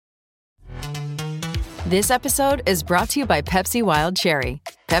This episode is brought to you by Pepsi Wild Cherry.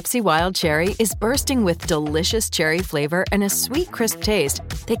 Pepsi Wild Cherry is bursting with delicious cherry flavor and a sweet, crisp taste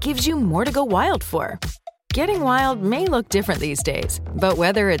that gives you more to go wild for. Getting wild may look different these days, but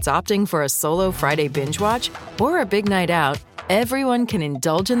whether it's opting for a solo Friday binge watch or a big night out, everyone can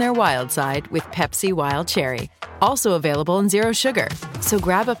indulge in their wild side with Pepsi Wild Cherry. Also available in Zero Sugar. So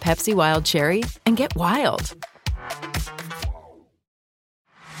grab a Pepsi Wild Cherry and get wild.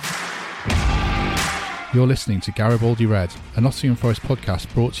 You're listening to Garibaldi Red, a Nottingham Forest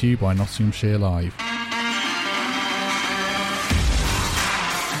podcast brought to you by Nottinghamshire Live.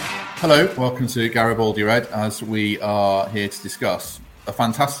 Hello, welcome to Garibaldi Red, as we are here to discuss a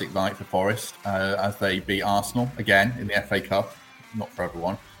fantastic night for Forest as they beat Arsenal again in the FA Cup. Not for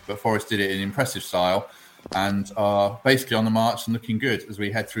everyone, but Forest did it in impressive style and are basically on the march and looking good as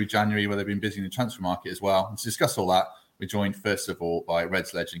we head through January, where they've been busy in the transfer market as well. And to discuss all that, we're joined first of all by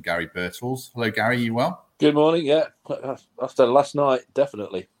Reds legend Gary Birtles. Hello, Gary, you well? Good morning, yeah. After last night,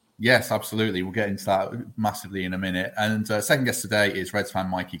 definitely. Yes, absolutely. We'll get into that massively in a minute. And second guest today is Reds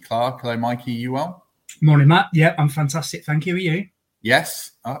fan Mikey Clark. Hello, Mikey, you well? Morning, Matt. Yeah, I'm fantastic. Thank you. Are you?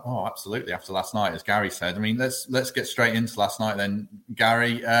 Yes. Oh, absolutely. After last night, as Gary said. I mean, let's get straight into last night then,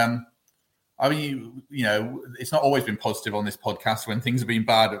 Gary. I mean, you know, it's not always been positive on this podcast when things have been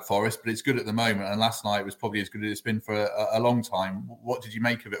bad at Forest, but it's good at the moment. And last night was probably as good as it's been for a long time. What did you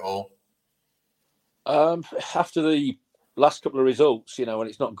make of it all? After the last couple of results, you know, when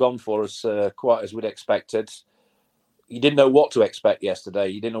it's not gone for us quite as we'd expected, you didn't know what to expect yesterday.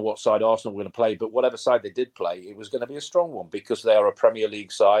 You didn't know what side Arsenal were going to play, but whatever side they did play, it was going to be a strong one because they are a Premier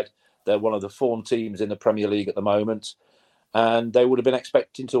League side. They're one of the form teams in the Premier League at the moment. And they would have been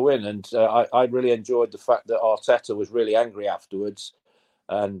expecting to win. And I really enjoyed the fact that Arteta was really angry afterwards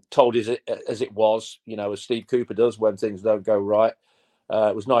and told it as it was, you know, as Steve Cooper does when things don't go right.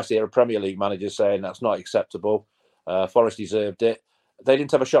 It was nice to hear a Premier League manager saying that's not acceptable. Forest deserved it. They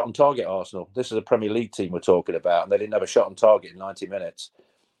didn't have a shot on target, Arsenal. This is a Premier League team we're talking about, and they didn't have a shot on target in 90 minutes.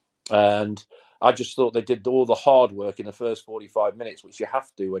 And I just thought they did all the hard work in the first 45 minutes, which you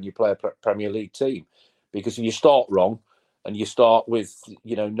have to when you play a Premier League team. Because if you start wrong, and you start with,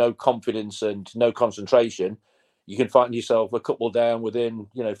 you know, no confidence and no concentration, you can find yourself a couple down within,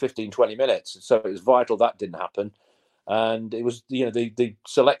 15, 20 minutes. So it was vital that didn't happen. And it was, the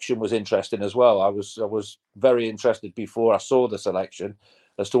selection was interesting as well. I was very interested before I saw the selection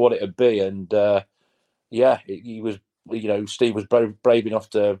as to what it would be. And, he was, Steve was brave enough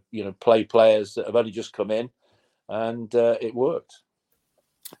to, play players that have only just come in. And it worked.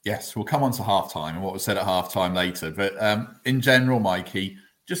 Yes, we'll come on to halftime and what was said at halftime later. But in general, Mikey,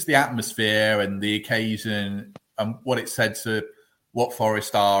 just the atmosphere and the occasion and what it said to what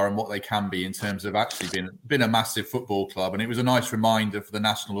Forest are and what they can be in terms of actually being a massive football club. And it was a nice reminder for the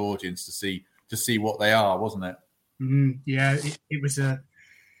national audience to see what they are, wasn't it? Yeah, it was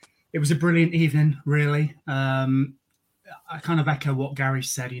a brilliant evening, really. I kind of echo what Gary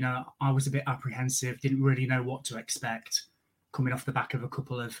said. You know, I was a bit apprehensive, didn't really know what to expect, coming off the back of a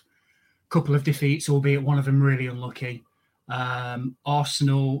couple of defeats, albeit one of them really unlucky.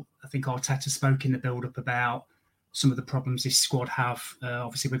 Arsenal, I think Arteta spoke in the build-up about some of the problems this squad have,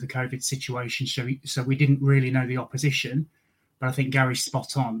 obviously with the COVID situation. So we didn't really know the opposition, but I think Gary's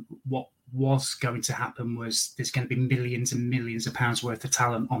spot on. What was going to happen was there's going to be millions and millions of pounds worth of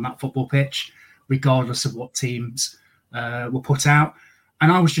talent on that football pitch, regardless of what teams were put out.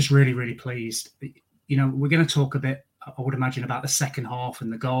 And I was just really, really pleased. You know, we're going to talk a bit, I would imagine, about the second half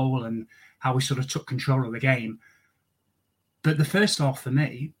and the goal and how we sort of took control of the game. But the first half for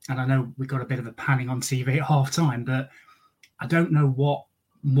me, and I know we got a bit of a panning on TV at half time, but I don't know what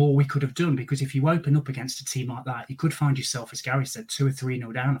more we could have done, because if you open up against a team like that, you could find yourself, as Gary said, 2 or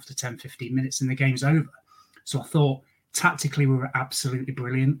 3-0 down after 10, 15 minutes and the game's over. So I thought tactically we were absolutely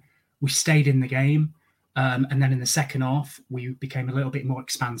brilliant. We stayed in the game. And then in the second half, we became a little bit more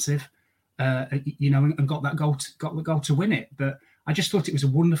expansive. And got the goal to win it. But I just thought it was a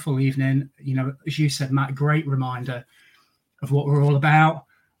wonderful evening. You know, as you said, Matt, great reminder of what we're all about.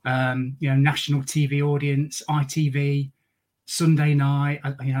 National TV audience, ITV, Sunday night.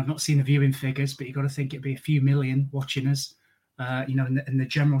 I've not seen the viewing figures, but you've got to think it'd be a few million watching us. And the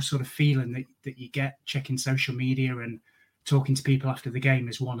general sort of feeling that you get checking social media and talking to people after the game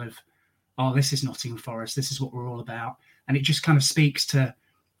is one of, oh, this is Nottingham Forest. This is what we're all about. And it just kind of speaks to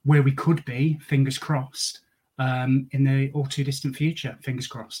where we could be, fingers crossed, in the all too distant future, fingers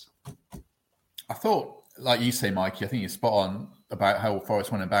crossed. I thought, like you say, Mikey, I think you're spot on about how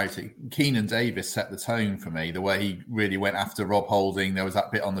Forest went about it. Keenan Davis set the tone for me, the way he really went after Rob Holding. There was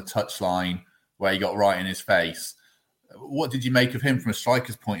that bit on the touchline where he got right in his face. What did you make of him from a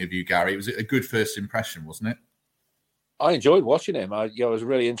striker's point of view, Gary? Was it a good first impression, wasn't it? I enjoyed watching him. I was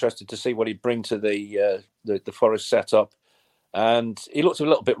really interested to see what he'd bring to the Forest setup, and he looked a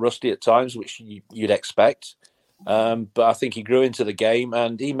little bit rusty at times, which you'd expect. But I think he grew into the game,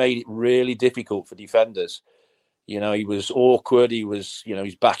 and he made it really difficult for defenders. He was awkward. He was,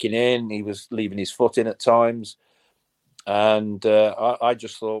 he's backing in. He was leaving his foot in at times. And I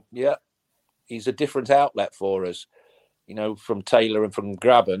just thought, yeah, he's a different outlet for us. From Taylor and from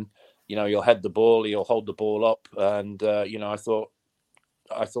Graben, he'll head the ball, he'll hold the ball up. And, I thought,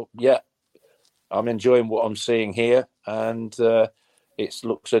 yeah, I'm enjoying what I'm seeing here. And it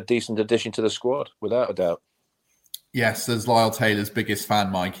looks a decent addition to the squad, without a doubt. Yes, as Lyle Taylor's biggest fan,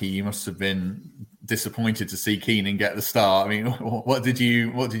 Mikey, you must have been disappointed to see Keenan get the start. I mean, what did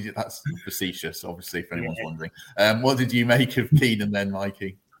you? That's facetious, obviously, if anyone's wondering. What did you make of Keenan then,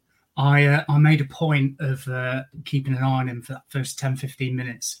 Mikey? I made a point of keeping an eye on him for that first 10, 15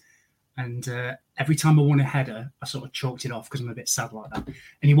 minutes. And every time I won a header, I sort of chalked it off because I'm a bit sad like that. And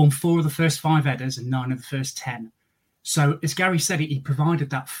he won 4 of the first 5 headers and 9 of the first 10. So as Gary said, he provided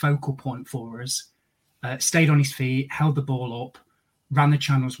that focal point for us. Stayed on his feet, held the ball up, ran the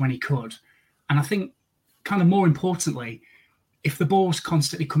channels when he could. And I think, kind of more importantly, if the ball's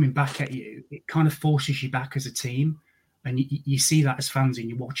constantly coming back at you, it kind of forces you back as a team. And you see that as fans and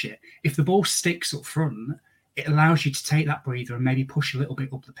you watch it. If the ball sticks up front, it allows you to take that breather and maybe push a little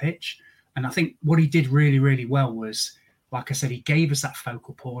bit up the pitch. And I think what he did really, really well was, like I said, he gave us that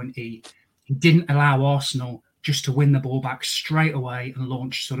focal point. He didn't allow Arsenal just to win the ball back straight away and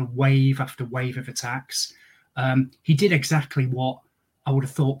launch sort of wave after wave of attacks. He did exactly what I would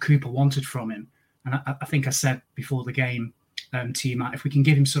have thought Cooper wanted from him. And I think I said before the game to you, Matt, if we can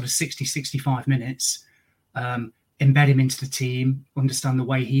give him sort of 60, 65 minutes, embed him into the team, understand the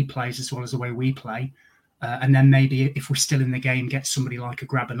way he plays as well as the way we play, and then maybe if we're still in the game, get somebody like a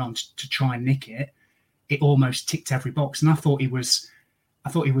Graben on to try and nick it, it almost ticked every box. And I thought he was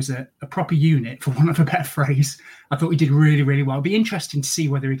a proper unit, for want of a better phrase. I thought he did really, really well. It'd be interesting to see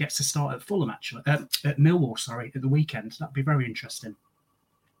whether he gets to start at Fulham, actually, at Millwall, at the weekend. That'd be very interesting.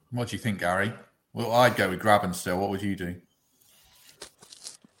 What do you think, Gary? Well, I'd go with Graben still. What would you do?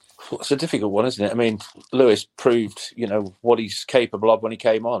 Well, it's a difficult one, isn't it? I mean, Lewis proved, what he's capable of when he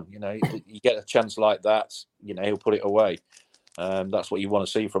came on. You get a chance like that, he'll put it away. That's what you want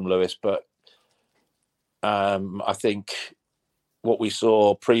to see from Lewis. But I think what we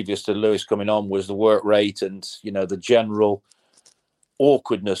saw previous to Lewis coming on was the work rate and, the general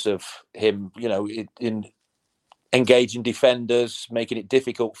awkwardness of him, in engaging defenders, making it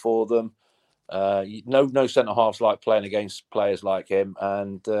difficult for them. No centre-halves like playing against players like him.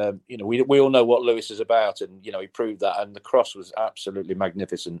 And, we all know what Lewis is about. And, he proved that. And the cross was absolutely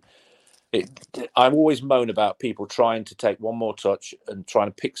magnificent. I always moan about people trying to take one more touch and trying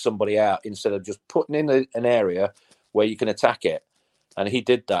to pick somebody out instead of just putting in an area where you can attack it. And he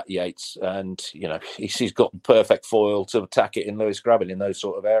did that, Yates. And, he's got the perfect foil to attack it in Lewis Graben in those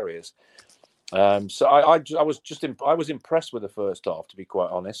sort of areas. So I was impressed with the first half, to be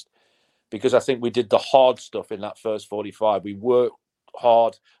quite honest, because I think we did the hard stuff in that first 45. We worked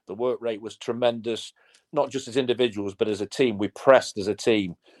hard. The work rate was tremendous, not just as individuals, but as a team. We pressed as a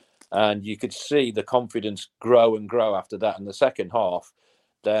team. And you could see the confidence grow and grow after that. In the second half,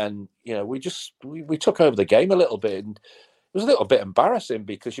 then, we took over the game a little bit. And it was a little bit embarrassing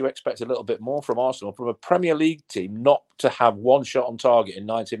because you expect a little bit more from Arsenal, from a Premier League team, not to have one shot on target in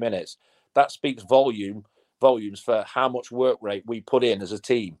 90 minutes. That speaks volumes for how much work rate we put in as a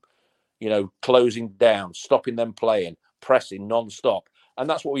team. Closing down, stopping them playing, pressing non-stop. And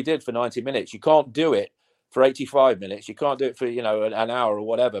that's what we did for 90 minutes. You can't do it for 85 minutes. You can't do it for, an hour or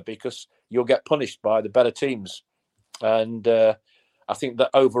whatever, because you'll get punished by the better teams. And I think that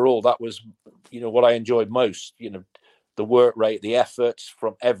overall, that was, what I enjoyed most, the work rate, the effort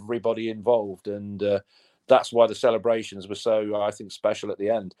from everybody involved. And that's why the celebrations were so, I think, special at the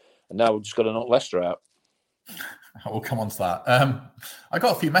end. And now we've just got to knock Leicester out. We'll come on to that. I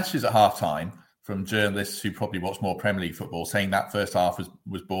got a few messages at halftime from journalists who probably watch more Premier League football saying that first half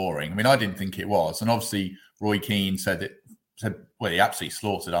was boring. I mean, I didn't think it was. And obviously, Roy Keane said he absolutely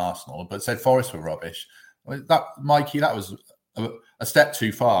slaughtered Arsenal, but said Forest were rubbish. Mikey, that was a step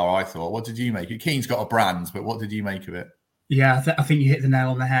too far, I thought. What did you make? Keane's got a brand, but what did you make of it? Yeah, I think you hit the nail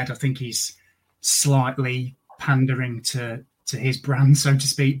on the head. I think he's slightly pandering to his brand, so to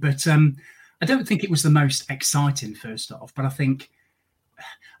speak. But I don't think it was the most exciting first half. But I think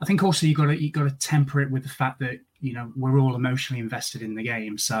also you got to temper it with the fact that we're all emotionally invested in the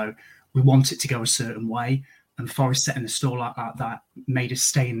game, so we want it to go a certain way. And Forest setting the stall like that made us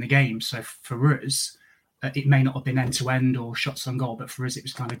stay in the game. So for us, It may not have been end to end or shots on goal, but for us, it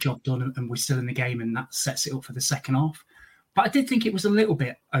was kind of job done, and we're still in the game, and that sets it up for the second half. But I did think it was a little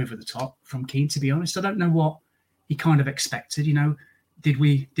bit over the top from Keane, to be honest. I don't know what he kind of expected.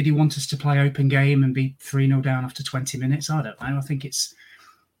 Did he want us to play open game and be 3-0 down after 20 minutes? I don't know. I think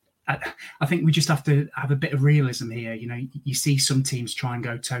we just have to have a bit of realism here. You see some teams try and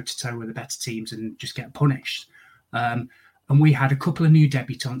go toe to toe with the better teams and just get punished. And we had a couple of new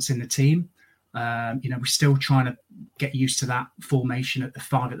debutants in the team. We're still trying to get used to that formation at the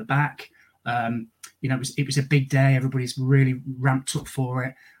 5 at the back. It was a big day. Everybody's really ramped up for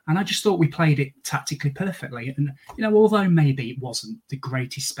it. And I just thought we played it tactically perfectly. And, although maybe it wasn't the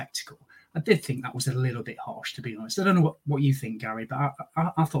greatest spectacle, I did think that was a little bit harsh, to be honest. I don't know what you think, Gary, but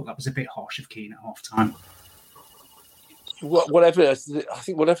I thought that was a bit harsh of Keane at half time. Whatever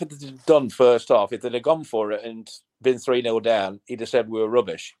they'd done first half, if they'd have gone for it and been 3-0 down, he'd have said we were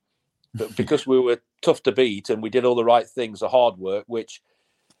rubbish. But because we were tough to beat and we did all the right things, the hard work, which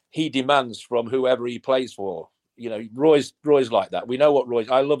he demands from whoever he plays for. Roy's like that. We know what Roy's.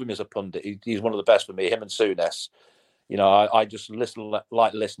 I love him as a pundit. He's one of the best for me. Him and Souness. I just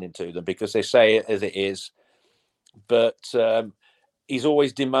like listening to them because they say it as it is. But he's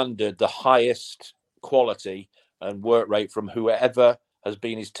always demanded the highest quality and work rate from whoever has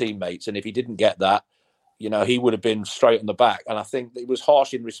been his teammates. And if he didn't get that, he would have been straight on the back. And I think it was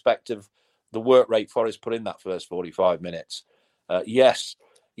harsh in respect of the work rate Forest put in that first 45 minutes. Yes,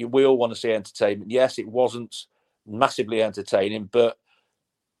 we all want to see entertainment. Yes, it wasn't massively entertaining, but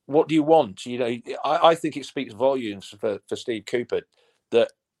what do you want? I think it speaks volumes for Steve Cooper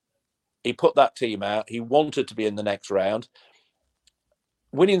that he put that team out. He wanted to be in the next round.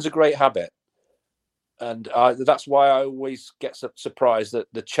 Winning's a great habit. And that's why I always get surprised that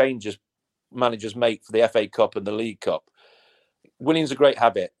the changes managers make for the FA Cup and the League Cup. Winning's a great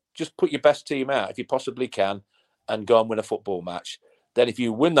habit. Just put your best team out if you possibly can and go and win a football match. Then if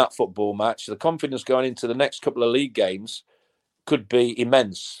you win that football match, the confidence going into the next couple of league games could be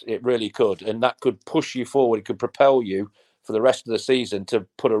immense. It really could. And that could push you forward. It could propel you for the rest of the season to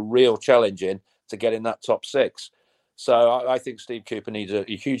put a real challenge in to get in that top 6. So I think Steve Cooper needs a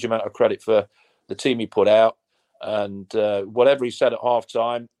huge amount of credit for the team he put out. And whatever he said at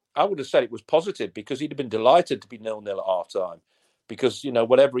half-time, I would have said it was positive because he'd have been delighted to be 0-0 at half-time because,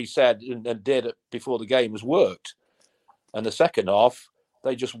 whatever he said and did before the game has worked. And the second half,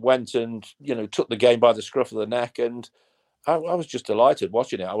 they just went and, took the game by the scruff of the neck. And I was just delighted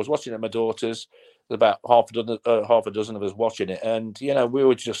watching it. I was watching it with my daughters. There's about half a dozen of us watching it. And, we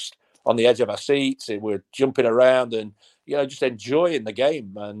were just on the edge of our seats. We were jumping around and, just enjoying the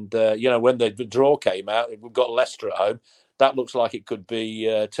game. And, when the draw came out, we've got Leicester at home. That looks like it could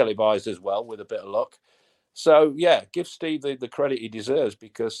be televised as well with a bit of luck. So, yeah, give Steve the credit he deserves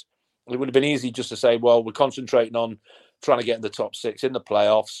because it would have been easy just to say, well, we're concentrating on trying to get in the top 6 in the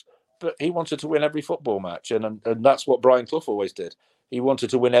playoffs. But he wanted to win every football match. And that's what Brian Clough always did. He wanted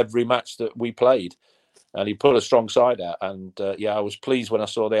to win every match that we played. And he put a strong side out. And, I was pleased when I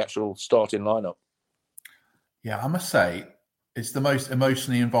saw the actual starting lineup. Yeah, I must say, it's the most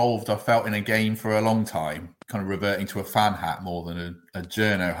emotionally involved I've felt in a game for a long time, kind of reverting to a fan hat more than a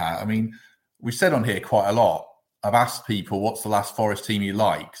journo hat. I mean, we've said on here quite a lot. I've asked people, what's the last Forest team you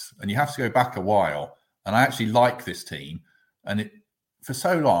liked? And you have to go back a while. And I actually like this team. And for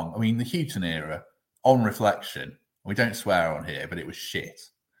so long, I mean, the Houghton era, on reflection, we don't swear on here, but it was shit.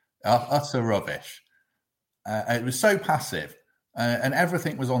 Utter rubbish. It was so passive. And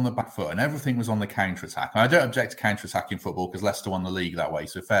everything was on the back foot and everything was on the counter-attack. And I don't object to counter-attack in football because Leicester won the league that way,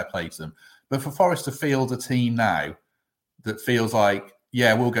 so fair play to them. But for Forest to field a team now that feels like,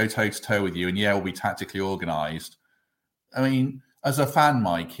 yeah, we'll go toe-to-toe with you and yeah, we'll be tactically organised. I mean, as a fan,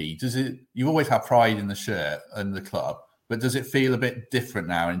 Mikey, you always have pride in the shirt and the club, but does it feel a bit different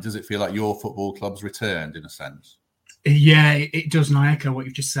now? And does it feel like your football club's returned in a sense? Yeah, it does. And I echo what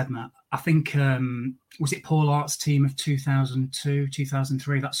you've just said, Matt. I think, was it Paul Art's team of 2002,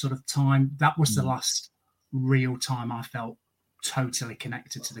 2003, that sort of time? That was the last real time I felt totally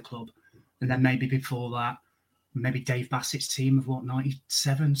connected to the club. And then maybe before that, maybe Dave Bassett's team of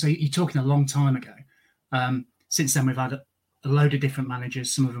 97? So you're talking a long time ago. Since then, we've had a load of different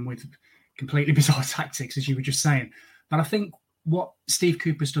managers, some of them with completely bizarre tactics, as you were just saying. But I think what Steve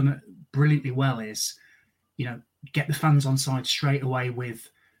Cooper's done brilliantly well is, get the fans on side straight away with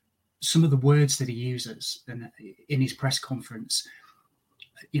some of the words that he uses in his press conference.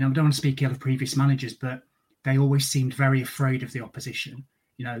 I don't want to speak ill of previous managers, but they always seemed very afraid of the opposition.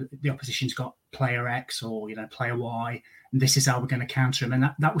 The opposition's got player X or, player Y, and this is how we're going to counter them.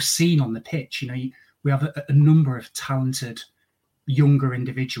 And that was seen on the pitch. We have a number of talented younger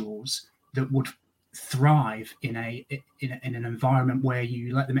individuals that would thrive in an environment where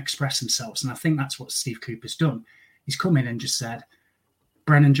you let them express themselves. And I think that's what Steve Cooper's done. He's come in and just said,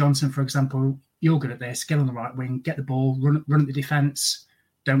 Brennan Johnson, for example, you're good at this, get on the right wing, get the ball, run at the defence,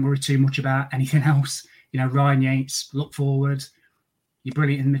 don't worry too much about anything else. Ryan Yates, look forward, you're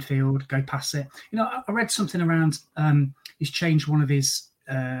brilliant in midfield, go pass it. I read something around, he's changed one of his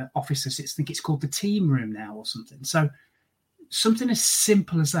offices. I think it's called the team room now or something. So something as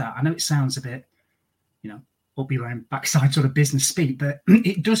simple as that, I know it sounds a bit, up your own backside sort of business speak, but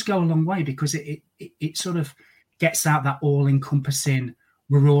it does go a long way because it sort of gets out that all-encompassing,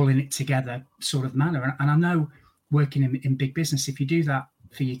 we're all in it together sort of manner. And I know working in big business, if you do that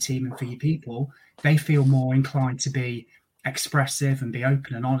for your team and for your people, they feel more inclined to be expressive and be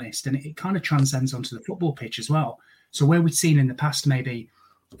open and honest. And it kind of transcends onto the football pitch as well. So where we'd seen in the past maybe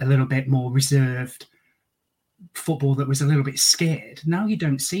a little bit more reserved football that was a little bit scared, now you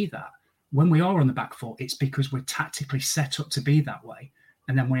don't see that. When we are on the back foot, it's because we're tactically set up to be that way.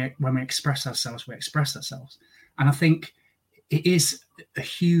 And then when we express ourselves, we express ourselves. And I think it is a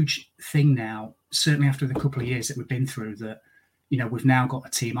huge thing now, certainly after the couple of years that we've been through, that, we've now got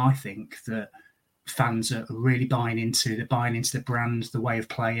a team, I think, that fans are really buying into. They're buying into the brand, the way of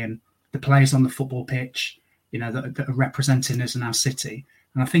playing, the players on the football pitch, that are representing us in our city.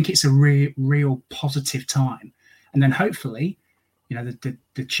 And I think it's a real positive time. And then hopefully,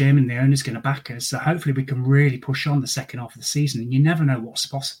 the chairman, the owner's going to back us. So hopefully we can really push on the second half of the season. And you never know what's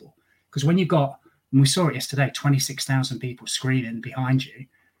possible. Because when you've got, and we saw it yesterday, 26,000 people screaming behind you,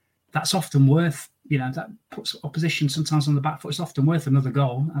 that's often worth, that puts opposition sometimes on the back foot. It's often worth another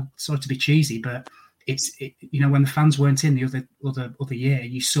goal. I'm sorry to be cheesy, but when the fans weren't in the other year,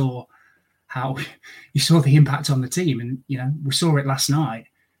 you saw the impact on the team. And, we saw it last night.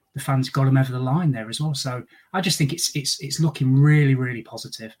 The fans got them over the line there as well. So I just think it's looking really, really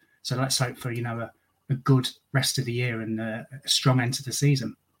positive. So let's hope for, a good rest of the year and a strong end to the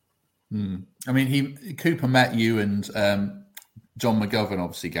season. I mean, Cooper met you and John McGovern,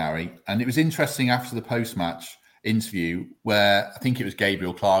 obviously, Gary. And it was interesting after the post-match interview where I think it was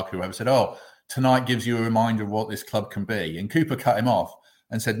Gabriel Clark, whoever said, tonight gives you a reminder of what this club can be. And Cooper cut him off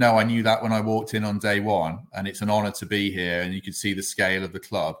and said, no, I knew that when I walked in on day one, and it's an honour to be here, and you could see the scale of the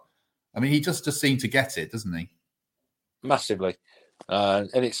club. I mean, he just seemed to get it, doesn't he? Massively. And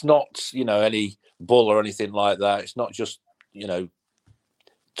it's not, any bull or anything like that. It's not just,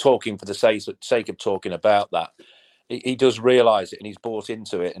 talking for the sake of talking about that. He does realise it, and he's bought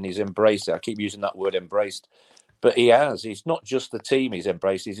into it, and he's embraced it. I keep using that word, embraced. But he has. It's not just the team he's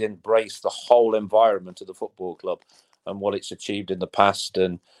embraced. He's embraced the whole environment of the football club and what it's achieved in the past.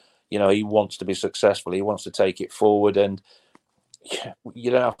 And, he wants to be successful. He wants to take it forward. And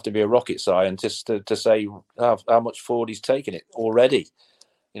you don't have to be a rocket scientist to say how much forward he's taken it already.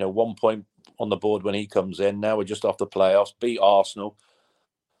 1 point on the board when he comes in. Now we're just off the playoffs, beat Arsenal.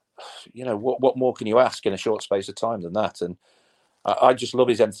 What more can you ask in a short space of time than that? And I just love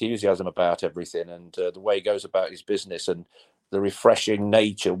his enthusiasm about everything and the way he goes about his business and the refreshing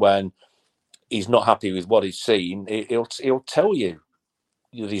nature when he's not happy with what he's seen. He'll tell you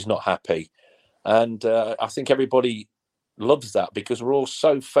that he's not happy. And I think everybody loves that because we're all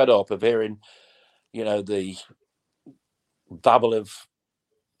so fed up of hearing, the babble of,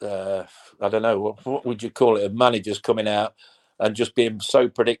 I don't know, what would you call it, of managers coming out and just being so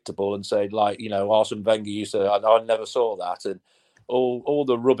predictable and saying, Arsene Wenger used to, I never saw that. And all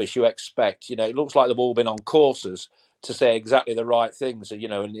the rubbish you expect, it looks like they've all been on courses to say exactly the right things,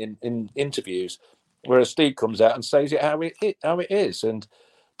 in interviews. Whereas Steve comes out and says it how it is. And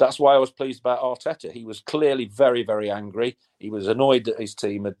that's why I was pleased about Arteta. He was clearly very, very angry. He was annoyed that his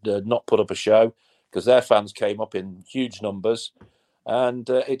team had not put up a show because their fans came up in huge numbers. And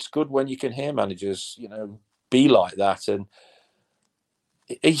it's good when you can hear managers, be like that. And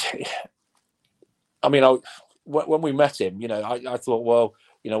when we met him, I thought, well,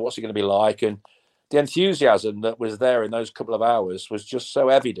 what's he going to be like? And the enthusiasm that was there in those couple of hours was just so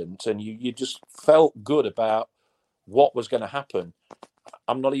evident. And you just felt good about what was going to happen.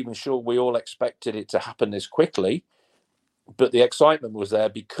 I'm not even sure we all expected it to happen this quickly, but the excitement was there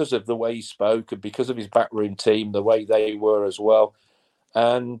because of the way he spoke and because of his backroom team, the way they were as well.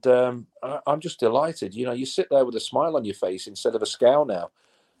 And I'm just delighted. You sit there with a smile on your face instead of a scowl now.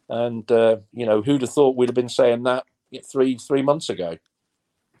 And, who'd have thought we'd have been saying that three months ago?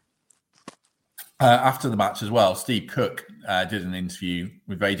 After the match as well, Steve Cook did an interview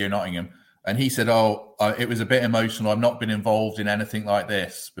with Radio Nottingham. And he said, it was a bit emotional. I've not been involved in anything like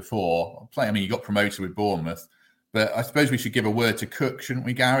this before. You got promoted with Bournemouth. But I suppose we should give a word to Cook, shouldn't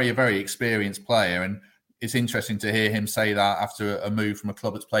we, Gary? A very experienced player. And it's interesting to hear him say that after a move from a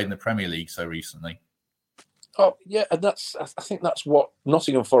club that's played in the Premier League so recently. Oh yeah, and I think that's what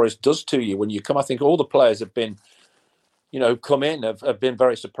Nottingham Forest does to you when you come. I think all the players have been, come in have been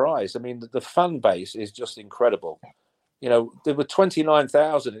very surprised. I mean, the fan base is just incredible. There were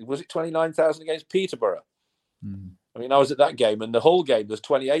 29,000. Was it 29,000 against Peterborough? Mm. I mean, I was at that game, and the whole game was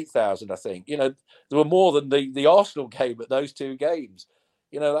 28,000. I think there were more than the Arsenal game at those two games.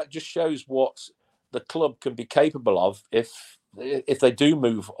 That just shows what the club can be capable of if they do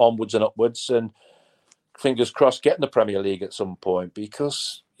move onwards and upwards, and fingers crossed get in the Premier League at some point,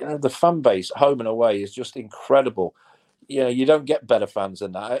 because the fan base home and away is just incredible. You don't get better fans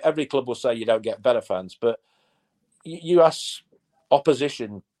than that. Every club will say you don't get better fans, but you ask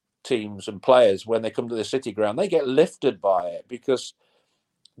opposition teams and players when they come to the City Ground, they get lifted by it because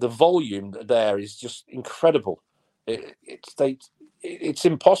the volume there is just incredible. It's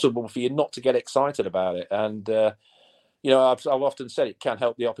impossible for you not to get excited about it. And, I've often said it can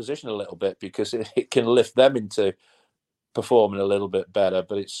help the opposition a little bit because it can lift them into performing a little bit better.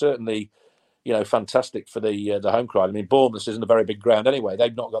 But it's certainly, fantastic for the home crowd. I mean, Bournemouth isn't a very big ground anyway.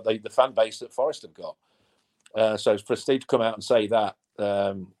 They've not got the fan base that Forest have got. So for Steve to come out and say that,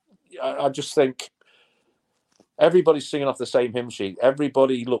 I just think everybody's singing off the same hymn sheet.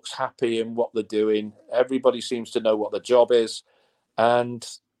 Everybody looks happy in what they're doing. Everybody seems to know what their job is. And,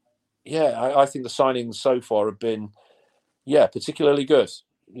 I think the signings so far have been, particularly good.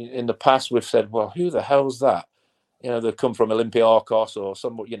 In the past, we've said, well, who the hell's that? They've come from Olympiacos or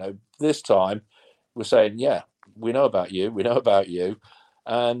somewhat, this time we're saying, we know about you. We know about you.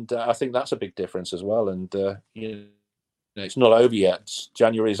 And I think that's a big difference as well. And, it's not over yet.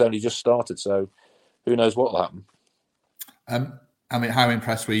 January has only just started, so who knows what will happen. I mean, how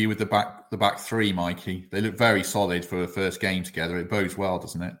impressed were you with the back three, Mikey? They look very solid for a first game together. It bodes well,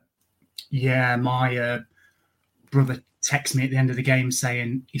 doesn't it? Yeah, my brother texted me at the end of the game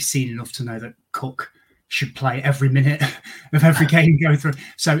saying he's seen enough to know that Cook should play every minute of every game going through.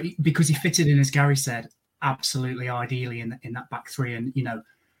 So because he fitted in, as Gary said, absolutely ideally in that back three. And,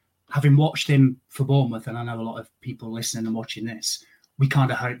 having watched him for Bournemouth, and I know a lot of people listening and watching this, we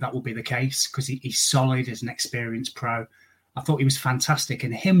kind of hope that will be the case because he's solid as an experienced pro. I thought he was fantastic.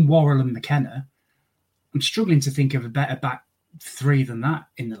 And him, Worrell and McKenna, I'm struggling to think of a better back three than that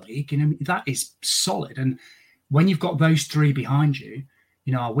in the league. That is solid. And when you've got those three behind you,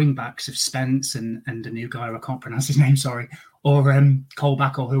 our wing backs of Spence and a new guy, I can't pronounce his name, sorry, or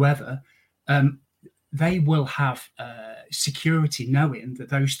Colback or whoever, they will have security knowing that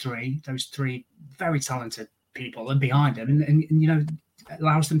those three very talented people are behind them and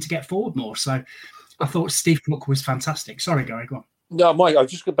allows them to get forward more. So I thought Steve Cook was fantastic. Sorry, Gary, go on. No, Mike, I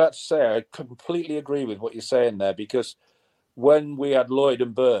was just about to say, I completely agree with what you're saying there, because when we had Lloyd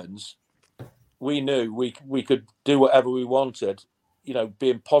and Burns, we knew we could do whatever we wanted,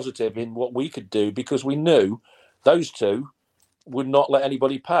 being positive in what we could do, because we knew those two would not let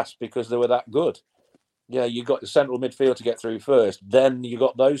anybody pass because they were that good. You got the central midfield to get through first. Then you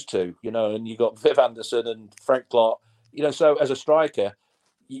got those two, and you got Viv Anderson and Frank Clark. So as a striker,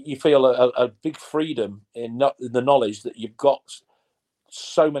 you feel a big freedom in the knowledge that you've got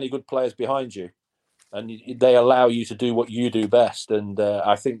so many good players behind you, and they allow you to do what you do best. And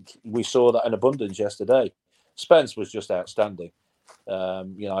I think we saw that in abundance yesterday. Spence was just outstanding.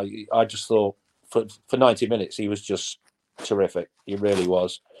 I just thought for 90 minutes he was just terrific. He really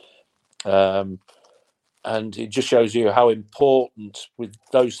was. And it just shows you how important, with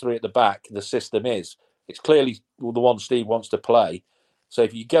those three at the back, the system is. It's clearly the one Steve wants to play. So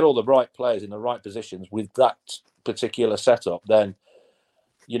if you get all the right players in the right positions with that particular setup, then,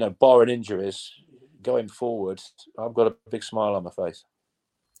 barring injuries, going forward, I've got a big smile on my face.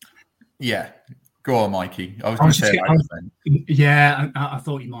 Yeah. Go on, Mikey. I was going to say that. Yeah, I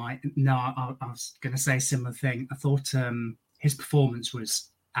thought you might. No, I was going to say a similar thing. I thought his performance was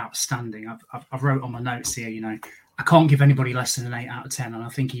outstanding. I've wrote on my notes here, I can't give anybody less than an 8 out of 10, and I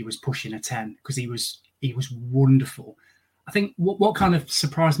think he was pushing a 10 because he was wonderful. I think what kind of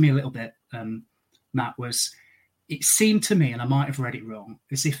surprised me a little bit, Matt, was it seemed to me, and I might have read it wrong,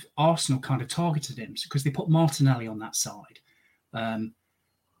 as if Arsenal kind of targeted him because they put Martinelli on that side. And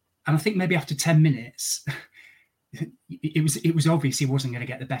I think maybe after 10 minutes, it was obvious he wasn't going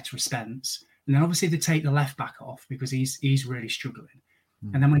to get the better of Spence. And then obviously they take the left back off because he's really struggling.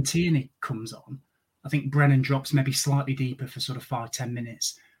 And then when Tierney comes on, I think Brennan drops maybe slightly deeper for sort of 5-10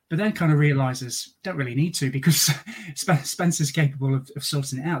 minutes, but then kind of realises don't really need to because Spencer's capable of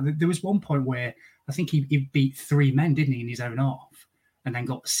sorting it out. There was one point where I think he beat 3 men, didn't he, in his own half, and then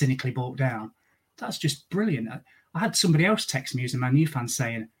got cynically brought down. That's just brilliant. I had somebody else text me who's a Man U fan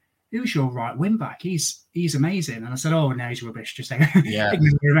saying, who's your right wing back? He's amazing. And I said, oh, no, he's rubbish. Just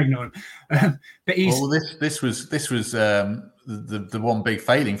ignore him. But he's... Well, this was the one big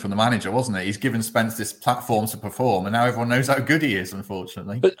failing from the manager, wasn't it? He's given Spence this platform to perform, and now everyone knows how good he is,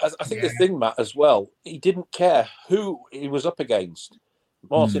 unfortunately. But I think the thing, Matt, as well, he didn't care who he was up against.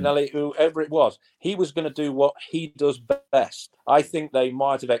 Martinelli, whoever it was, he was going to do what he does best. I think they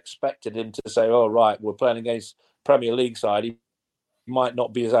might have expected him to say, oh, right, we're playing against Premier League side. He might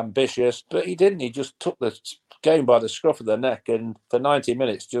not be as ambitious, but he didn't. He just took the game by the scruff of the neck and for 90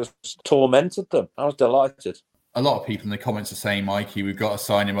 minutes just tormented them. I was delighted. A lot of people in the comments are saying, Mikey, we've got to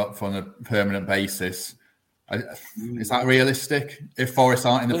sign him up on a permanent basis. Is that realistic if Forest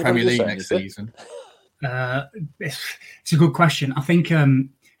aren't in the Premier League next season? It's a good question. I think at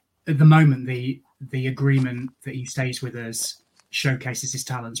the moment the agreement that he stays with us, showcases his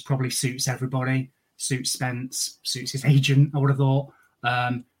talents, probably suits everybody. Suits Spence, suits his agent, I would have thought.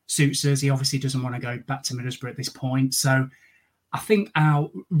 Suits us. He obviously doesn't want to go back to Middlesbrough at this point. So I think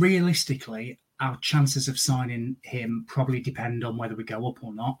realistically, our chances of signing him probably depend on whether we go up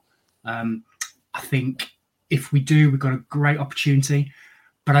or not. I think if we do, we've got a great opportunity.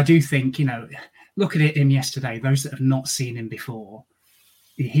 But I do think, look at him yesterday. Those that have not seen him before,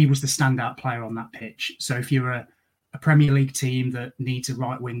 he was the standout player on that pitch. So if you're a Premier League team that needs a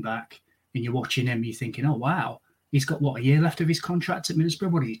right wing back and you're watching him, you're thinking, oh, wow, he's got, a year left of his contract at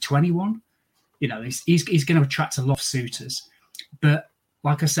Middlesbrough? What is he, 21? He's going to attract a lot of suitors. But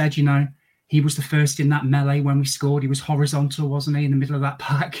like I said, he was the first in that melee when we scored. He was horizontal, wasn't he, in the middle of that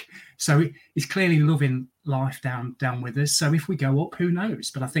pack? So he's clearly loving life down with us. So if we go up, who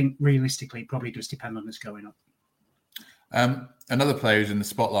knows? But I think realistically, it probably does depend on us going up. Another player who's in the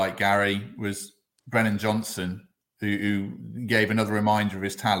spotlight, Gary, was Brennan Johnson, who gave another reminder of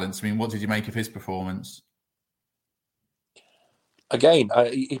his talents. I mean, what did you make of his performance? Again,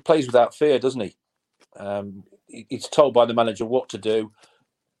 he plays without fear, doesn't he? He's told by the manager what to do.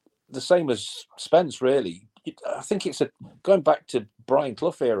 The same as Spence, really. I think it's going back to Brian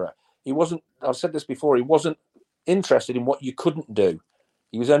Clough era. He wasn't, I've said this before, he wasn't interested in what you couldn't do.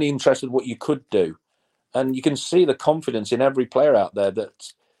 He was only interested in what you could do. And you can see the confidence in every player out there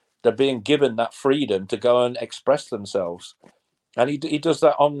that they're being given that freedom to go and express themselves. And he does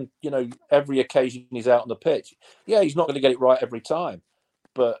that on, every occasion he's out on the pitch. Yeah, he's not going to get it right every time,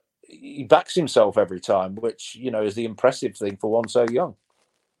 but he backs himself every time, which, is the impressive thing for one so young.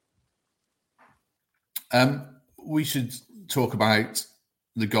 We should talk about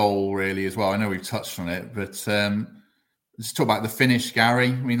the goal really as well. I know we've touched on it, but let's talk about the finish, Gary.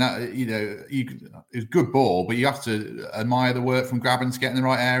 I mean, that it was a good ball, but you have to admire the work from Grabban to get in the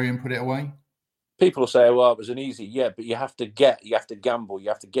right area and put it away. People say, well, it was an easy, but you have to gamble, you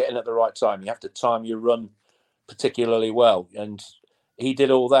have to get in at the right time, you have to time your run particularly well. And he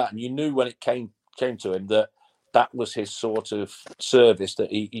did all that, and you knew when it came to him that was his sort of service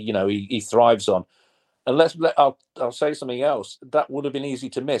that he thrives on. And I'll say something else. That would have been easy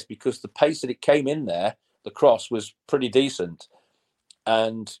to miss because the pace that it came in there, the cross was pretty decent.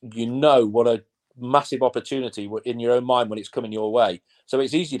 And what a massive opportunity in your own mind when it's coming your way. So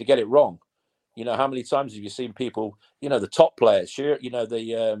it's easy to get it wrong. How many times have you seen people, the top players,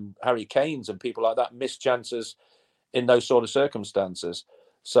 the Harry Kanes and people like that miss chances in those sort of circumstances.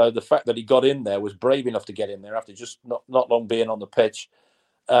 So the fact that he got in there, was brave enough to get in there after just not long being on the pitch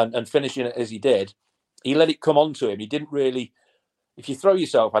and finishing it as he did. He let it come onto him. He didn't really, if you throw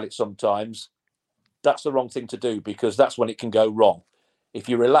yourself at it sometimes, that's the wrong thing to do because that's when it can go wrong. If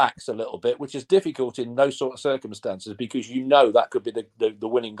you relax a little bit, which is difficult in those sort of circumstances because that could be the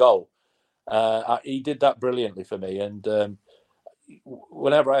winning goal. He did that brilliantly for me. And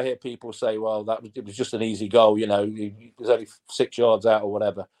whenever I hear people say, well, it was just an easy goal, he was only 6 yards out or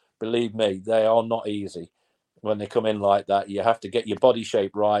whatever, believe me, they are not easy. When they come in like that, you have to get your body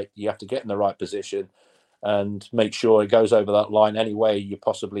shape right. You have to get in the right position and make sure it goes over that line any way you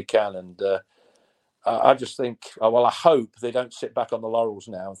possibly can. And I just think, I hope they don't sit back on the laurels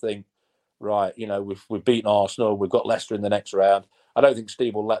now and think, right, we've beaten Arsenal, we've got Leicester in the next round. I don't think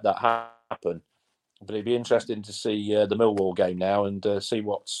Steve will let that happen. But it'd be interesting to see the Millwall game now and see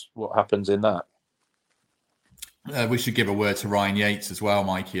what happens in that. We should give a word to Ryan Yates as well,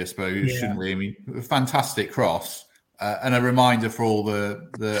 Mikey, I suppose, shouldn't we? I mean, a fantastic cross. And a reminder for all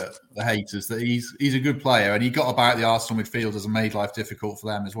the haters that he's a good player and he got about the Arsenal midfielders and made life difficult for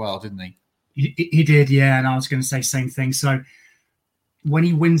them as well, didn't he? He did, yeah. And I was going to say the same thing. So when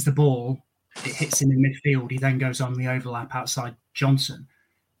he wins the ball, it hits him in midfield. He then goes on the overlap outside Johnson.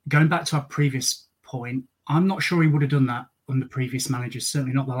 Going back to our previous point, I'm not sure he would have done that on the previous managers,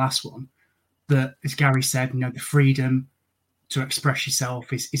 certainly not the last one. But as Gary said, the freedom to express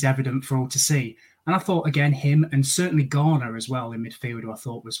yourself is evident for all to see. And I thought, again, him and certainly Garner as well in midfield, who I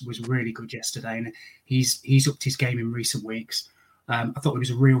thought was really good yesterday. And he's upped his game in recent weeks. I thought it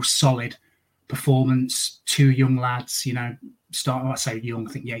was a real solid performance. Two young lads, I say young,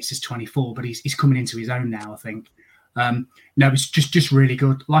 I think Yates is 24, but he's coming into his own now, I think. No, it was just really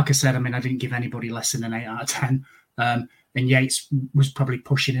good. Like I said, I mean, I didn't give anybody less than an 8 out of 10. And Yates was probably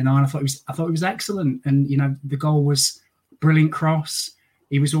pushing a 9. I thought it was excellent. And, the goal was brilliant cross.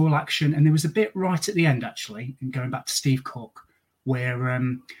 He was all action. And there was a bit right at the end, actually, and going back to Steve Cook, where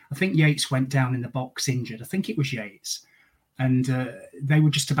I think Yates went down in the box injured. I think it was Yates. And they were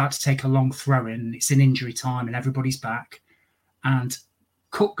just about to take a long throw in. It's in injury time and everybody's back. And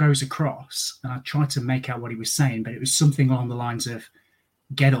Cook goes across, and I tried to make out what he was saying, but it was something along the lines of,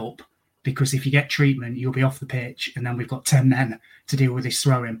 get up, because if you get treatment, you'll be off the pitch, and then we've got 10 men to deal with this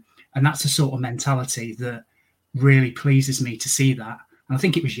throw-in. And that's the sort of mentality that really pleases me to see that. And I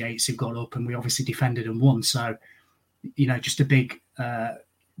think it was Yates who got up, and we obviously defended and won. So, just a big...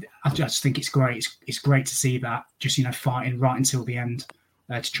 I just think it's great. It's great to see that, just, fighting right until the end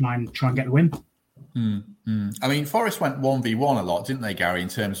to try and get the win. I mean, Forest went 1v1 a lot, didn't they, Gary, in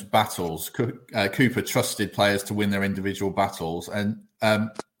terms of battles? Cooper trusted players to win their individual battles. And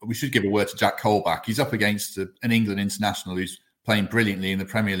we should give a word to Jack Colback. He's up against an England international who's playing brilliantly in the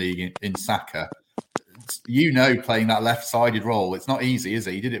Premier League in Saka. Playing that left-sided role, it's not easy, is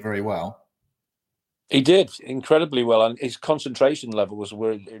it? He did it very well. He did incredibly well, and his concentration levels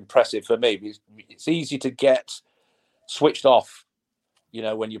were impressive for me. It's easy to get switched off.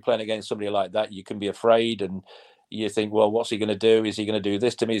 When you're playing against somebody like that, you can be afraid and you think, well, what's he going to do? Is he going to do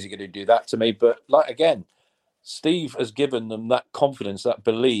this to me? Is he going to do that to me? But again, Steve has given them that confidence, that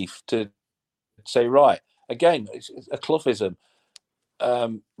belief to say, right, again, it's a Cloughism.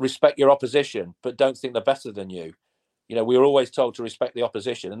 Respect your opposition, but don't think they're better than you. We were always told to respect the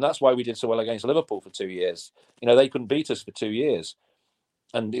opposition, and that's why we did so well against Liverpool for 2 years. They couldn't beat us for 2 years.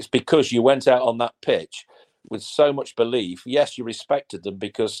 And it's because you went out on that pitch with so much belief. Yes, you respected them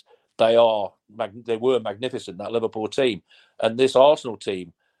because they were magnificent, that Liverpool team. And this Arsenal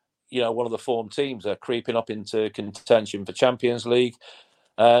team, one of the formed teams, are creeping up into contention for Champions League.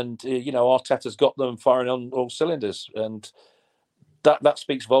 And, Arteta's got them firing on all cylinders. And that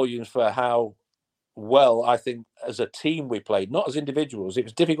speaks volumes for how well, I think, as a team we played, not as individuals. It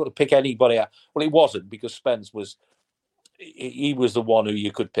was difficult to pick anybody out. Well, it wasn't, because Spence was the one who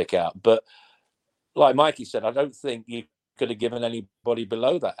you could pick out. But like Mikey said, I don't think you could have given anybody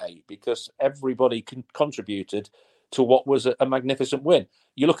below that 8, because everybody contributed to what was a magnificent win.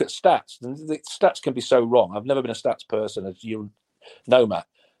 You look at stats, and the stats can be so wrong. I've never been a stats person, as you know, Matt.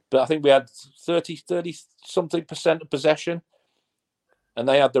 But I think we had 30-something% of possession, and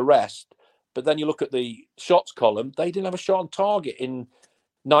they had the rest. But then you look at the shots column, they didn't have a shot on target in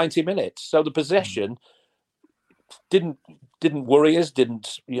 90 minutes. So the possession didn't worry us,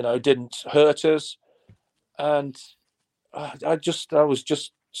 didn't hurt us. And I was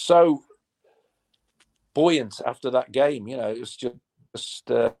just so buoyant after that game. It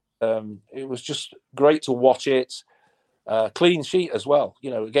was just great to watch it. Clean sheet as well,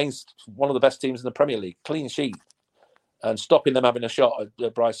 against one of the best teams in the Premier League. Clean sheet. And stopping them having a shot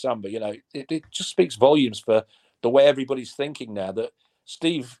at Bryce Samba, it just speaks volumes for the way everybody's thinking now, that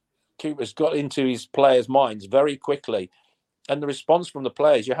Steve Cooper's got into his players' minds very quickly. And the response from the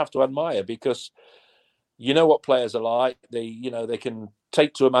players, you have to admire, because you know what players are like. They can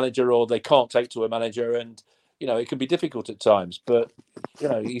take to a manager or they can't take to a manager. And, it can be difficult at times. But,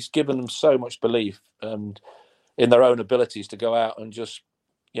 he's given them so much belief and in their own abilities to go out and just,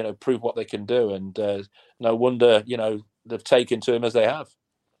 prove what they can do. And no wonder, they've taken to him as they have.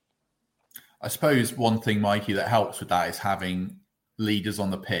 I suppose one thing, Mikey, that helps with that is having leaders on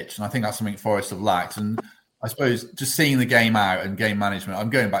the pitch. And I think that's something Forest have lacked. And I suppose just seeing the game out and game management,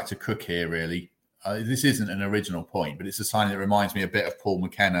 I'm going back to Cook here, really. This isn't an original point, but it's a sign that reminds me a bit of Paul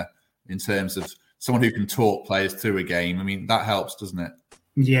McKenna in terms of someone who can talk players through a game. I mean, that helps, doesn't it?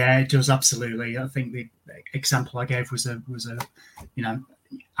 Yeah, it does, absolutely. I think the example I gave was a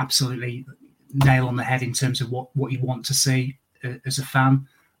absolutely nail on the head in terms of what you want to see as a fan,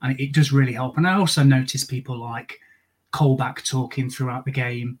 and it does really help. And I also notice people like Colback talking throughout the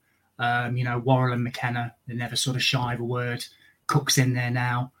game. Worrell and McKenna, they're never sort of shy of a word. Cook's in there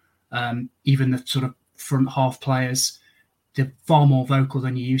now. Even the sort of front half players, they're far more vocal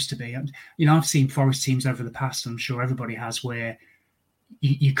than you used to be. I've seen Forest teams over the past, I'm sure everybody has, where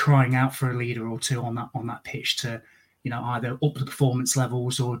you're crying out for a leader or two on that pitch to, either up the performance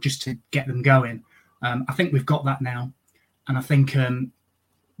levels or just to get them going. I think we've got that now. And I think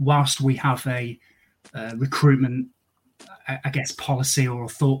whilst we have a recruitment I guess, policy or a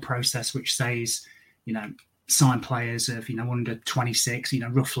thought process which says, sign players of, under 26,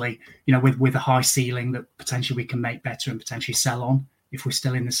 roughly, with a high ceiling that potentially we can make better and potentially sell on if we're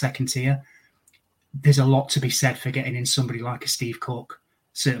still in the second tier. There's a lot to be said for getting in somebody like a Steve Cook,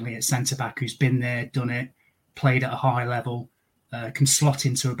 certainly at centre-back, who's been there, done it, played at a high level, can slot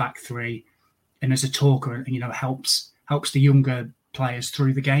into a back three, and as a talker, helps the younger players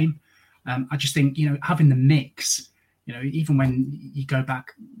through the game. I just think, having the mix, even when you go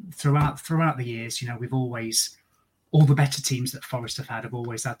back throughout the years, we've always, all the better teams that Forest have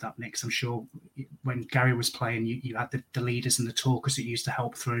always had that mix. I'm sure when Gary was playing, you had the leaders and the talkers that used to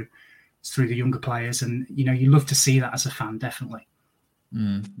help through the younger players. And, you love to see that as a fan, definitely.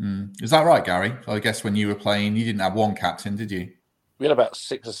 Is that right, Gary? I guess when you were playing, you didn't have one captain, did you? We had about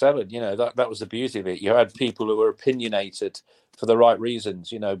 6 or 7. That was the beauty of it. You had people who were opinionated for the right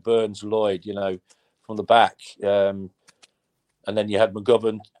reasons. Burns, Lloyd, from the back. And then you had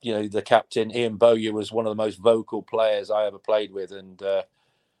McGovern, the captain. Ian Bowyer was one of the most vocal players I ever played with. And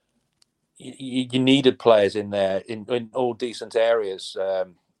you needed players in there in all decent areas.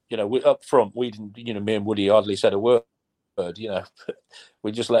 Up front, we didn't, me and Woody hardly said a word.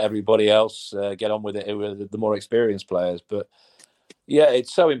 We just let everybody else get on with it, with the more experienced players. But yeah,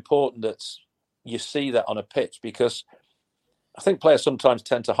 it's so important that you see that on a pitch, because I think players sometimes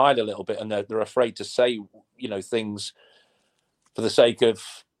tend to hide a little bit, and they're afraid to say, things for the sake of,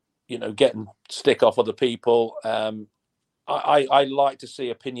 getting stick off other people. I like to see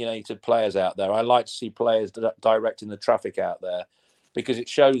opinionated players out there. I like to see players directing the traffic out there, because it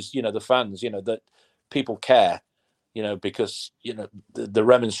shows, the fans, that people care. Because, the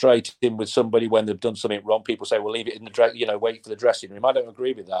remonstrating with somebody when they've done something wrong, people say, well, leave it in the wait for the dressing room. I don't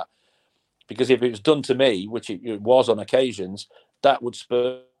agree with that, because if it was done to me, which it was on occasions, that would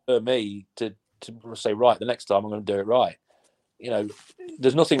spur me to say, right, the next time I'm going to do it right.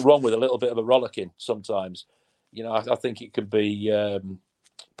 There's nothing wrong with a little bit of a rollicking sometimes. I think it could be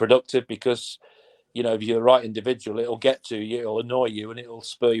productive, because, if you're the right individual, it'll get to you, it'll annoy you, and it'll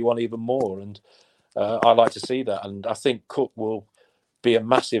spur you on even more. And I like to see that, and I think Cook will be a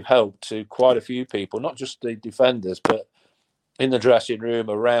massive help to quite a few people, not just the defenders, but in the dressing room,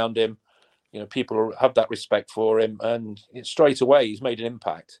 around him. People have that respect for him, and straight away he's made an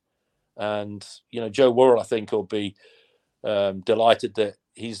impact. And Joe Worrell, I think, will be delighted that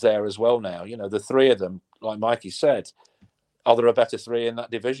he's there as well now. The three of them, like Mikey said, are there a better three in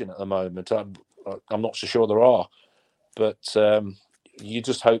that division at the moment? I'm not so sure there are, but you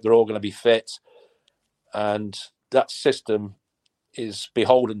just hope they're all going to be fit. And that system is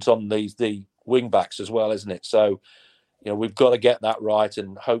beholden on the wing backs as well, isn't it? So, we've got to get that right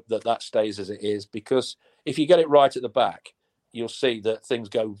and hope that stays as it is, because if you get it right at the back, you'll see that things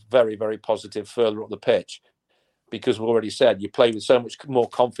go very, very positive further up the pitch, because we've already said you play with so much more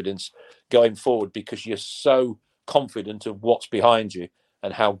confidence going forward, because you're so confident of what's behind you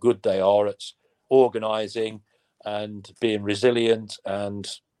and how good they are at organising and being resilient. And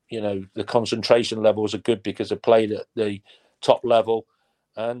the concentration levels are good because they're played at the top level,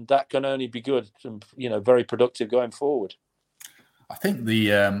 and that can only be good and very productive going forward. I think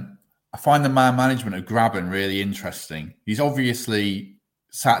I find the man management of Grabban really interesting. He's obviously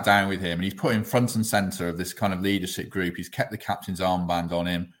sat down with him and he's put him front and centre of this kind of leadership group. He's kept the captain's armband on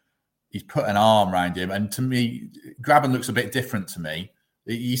him. He's put an arm around him, and to me, Grabban looks a bit different to me.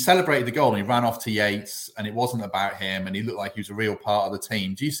 He celebrated the goal and he ran off to Yates, and it wasn't about him, and he looked like he was a real part of the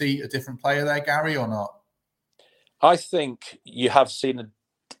team. Do you see a different player there, Gary, or not? I think you have seen a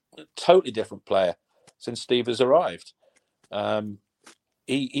totally different player since Steve has arrived.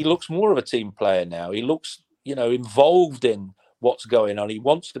 He looks more of a team player now. He looks, involved in what's going on. He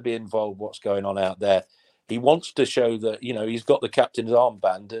wants to be involved what's going on out there. He wants to show that, he's got the captain's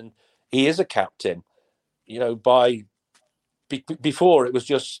armband, and he is a captain. Before it was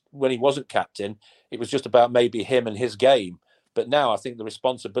just when he wasn't captain, it was just about maybe him and his game. But now I think the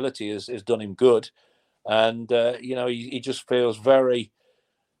responsibility has done him good. And, he just feels very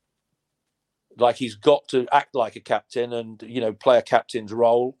like he's got to act like a captain and, play a captain's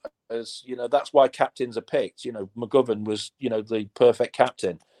role. As that's why captains are picked. McGovern was, the perfect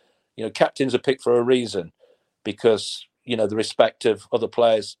captain. Captains are picked for a reason, because, the respect of other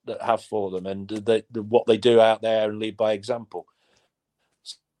players that have for them, and what they do out there and lead by example.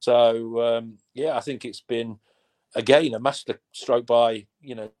 So, I think it's been, again, a master stroke by,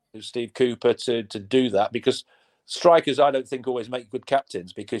 Steve Cooper to do that, because strikers, I don't think, always make good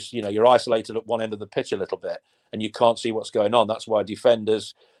captains, because, you're isolated at one end of the pitch a little bit and you can't see what's going on. That's why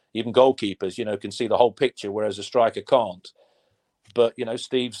defenders, even goalkeepers, can see the whole picture, whereas a striker can't. But,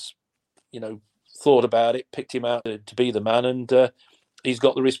 Steve's, thought about it, picked him out to be the man, and he's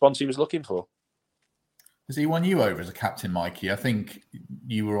got the response he was looking for. Has he won you over as a captain, Mikey? I think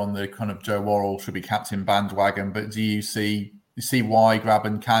you were on the kind of Joe Worrall should be captain bandwagon, but do you see why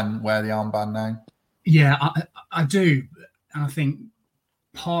Grabban can wear the armband now? Yeah, I do. And I think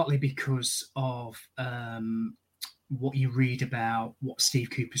partly because of what you read about what Steve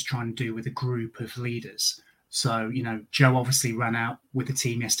Cooper's trying to do with a group of leaders. So, Joe obviously ran out with the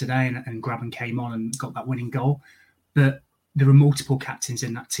team yesterday and Grabban came on and got that winning goal. But there are multiple captains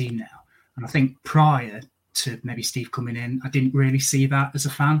in that team now. And I think prior to maybe Steve coming in, I didn't really see that as a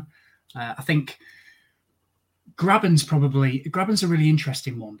fan. I think Grabban's a really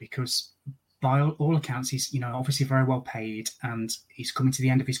interesting one because by all accounts, he's obviously very well paid and he's coming to the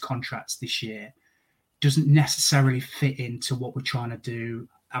end of his contracts this year. Doesn't necessarily fit into what we're trying to do,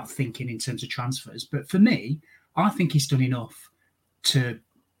 out thinking in terms of transfers. But for me, I think he's done enough to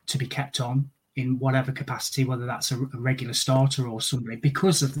be kept on in whatever capacity, whether that's a regular starter or somebody,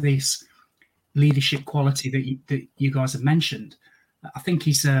 because of this leadership quality that you guys have mentioned. I think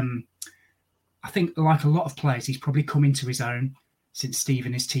he's, I think like a lot of players, he's probably come into his own since Steve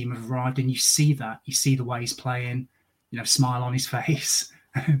and his team have arrived, and you see that. You see the way he's playing, smile on his face,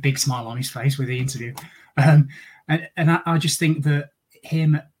 big smile on his face with the interview. And I just think that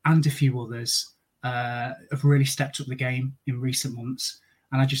him and a few others have really stepped up the game in recent months.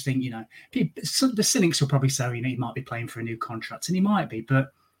 And I just think, the cynics will probably say, he might be playing for a new contract, and he might be,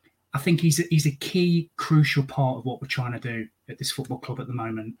 but I think he's a key, crucial part of what we're trying to do at this football club at the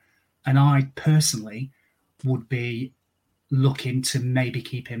moment. And I personally would be looking to maybe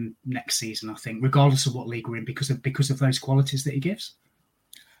keep him next season, I think, regardless of what league we're in, because of those qualities that he gives.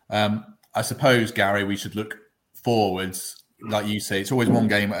 I suppose, Gary, we should look forwards. Like you say, it's always one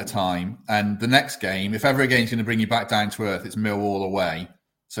game at a time. And the next game, if ever a game's going to bring you back down to earth, it's Millwall away.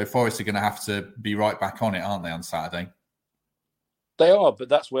 So Forest are going to have to be right back on it, aren't they, on Saturday? They are, but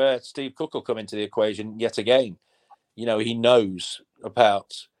that's where Steve Cook will come into the equation yet again. He knows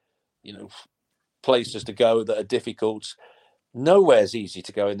about, places to go that are difficult. Nowhere's easy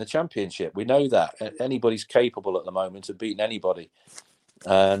to go in the Championship. We know that. Anybody's capable at the moment of beating anybody.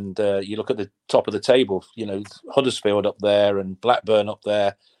 And you look at the top of the table, Huddersfield up there and Blackburn up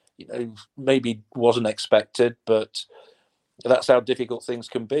there, maybe wasn't expected, but that's how difficult things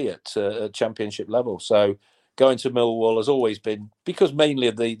can be at Championship level. So going to Millwall has always been, because mainly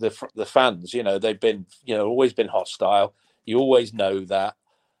of the fans, they've been, always been hostile. You always know that.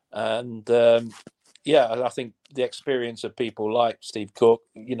 And I think the experience of people like Steve Cook,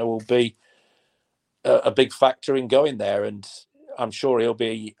 will be a big factor in going there. And I'm sure he'll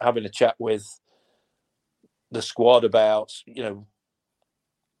be having a chat with the squad about,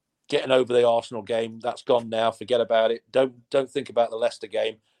 getting over the Arsenal game. That's gone now. Forget about it. Don't think about the Leicester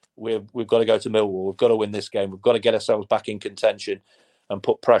game. We've got to go to Millwall. We've got to win this game. We've got to get ourselves back in contention and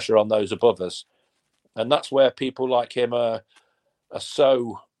put pressure on those above us. And that's where people like him are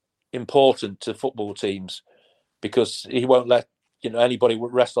so important to football teams, because he won't let anybody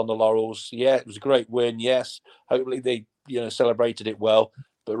rest on the laurels. Yeah, it was a great win. Yes, hopefully they celebrated it well.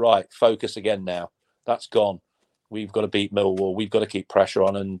 But right, focus again now. That's gone. We've got to beat Millwall. We've got to keep pressure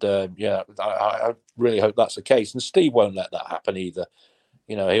on. And I really hope that's the case. And Steve won't let that happen either.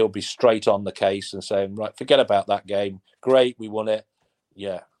 He'll be straight on the case and saying, right, forget about that game. Great, we won it.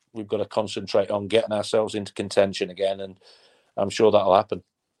 Yeah, we've got to concentrate on getting ourselves into contention again. And I'm sure that'll happen.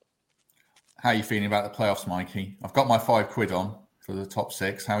 How are you feeling about the playoffs, Mikey? I've got my £5 on for the top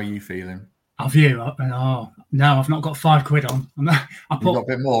 6. How are you feeling? Have you? No, I've not got £5 on. You got a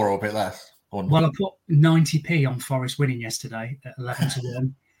bit more or a bit less? Well, I put 90p on Forest winning yesterday at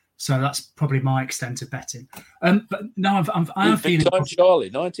 11-1. So that's probably my extent of betting. But no, I am feeling... Time,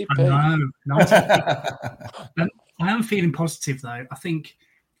 Charlie, 90p. I know, 90p. I am feeling positive, though. I think,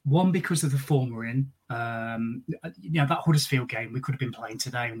 one, because of the form we're in. That Huddersfield game, we could have been playing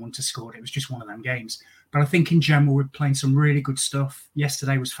today and wouldn't have scored. It was just one of them games. But I think in general, we're playing some really good stuff.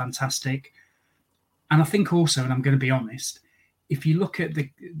 Yesterday was fantastic. And I think also, and I'm going to be honest, if you look at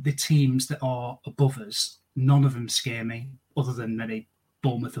the teams that are above us, none of them scare me, other than maybe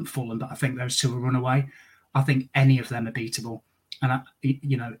Bournemouth and Fulham, but I think those two will run away. I think any of them are beatable. And,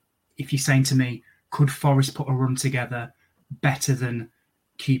 if you're saying to me, could Forest put a run together better than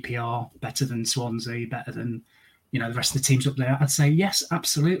QPR, better than Swansea, better than, the rest of the teams up there, I'd say yes,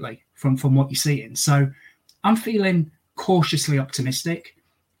 absolutely, from what you're seeing. So I'm feeling cautiously optimistic.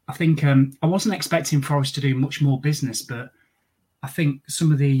 I think I wasn't expecting Forest to do much more business, but I think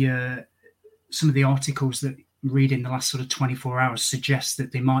some of the articles that read in the last sort of 24 hours suggest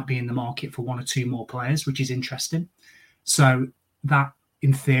that they might be in the market for one or two more players, which is interesting. So that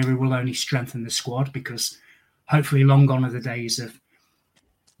in theory will only strengthen the squad, because hopefully long gone are the days of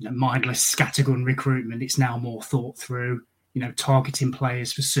mindless scattergun recruitment. It's now more thought through, targeting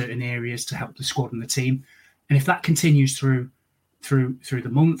players for certain areas to help the squad and the team. And if that continues through the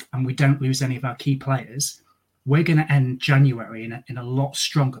month and we don't lose any of our key players, we're going to end January in a lot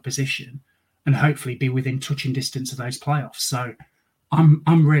stronger position and hopefully be within touching distance of those playoffs. So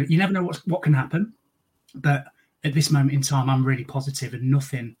I'm really, you never know what can happen, but at this moment in time, I'm really positive, and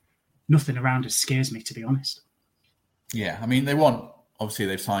nothing around us scares me, to be honest. Yeah, I mean, obviously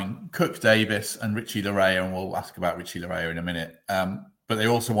they've signed Cook Davis and Richie Laryea, and we'll ask about Richie Laryea in a minute. But they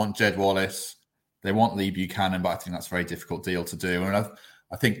also want Jed Wallace. They want Lee Buchanan, but I think that's a very difficult deal to do. And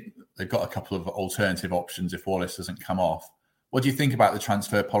I think they've got a couple of alternative options if Wallace doesn't come off. What do you think about the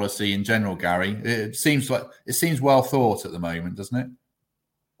transfer policy in general, Gary? It seems well thought at the moment, doesn't it?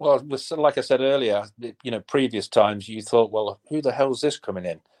 Well, like I said earlier, previous times you thought, well, who the hell's this coming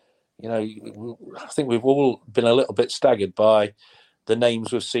in? I think we've all been a little bit staggered by the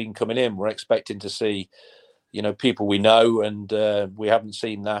names we've seen coming in. We're expecting to see, people we know, and we haven't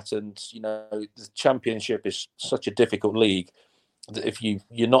seen that. And, the Championship is such a difficult league that if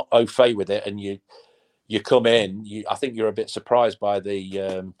you're not au fait with it and you come in, I think you're a bit surprised by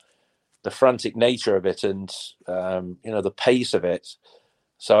the frantic nature of it and, the pace of it.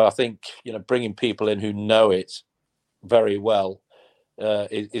 So I think, bringing people in who know it very well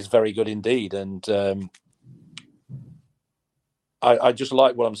is very good indeed. And I just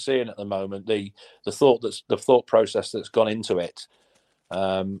like what I'm seeing at the moment, the thought process that's gone into it.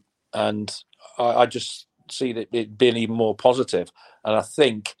 And I just see it being even more positive. And I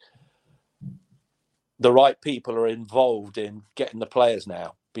think the right people are involved in getting the players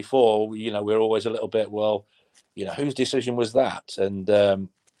now. Before, we're always a little bit, whose decision was that? And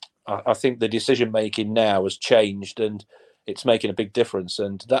I think the decision making now has changed, and it's making a big difference.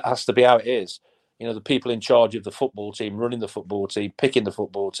 And that has to be how it is. The people in charge of the football team, running the football team, picking the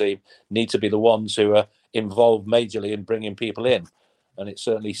football team, need to be the ones who are involved majorly in bringing people in. And it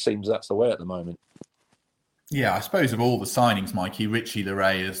certainly seems that's the way at the moment. Yeah, I suppose of all the signings, Mikey, Richie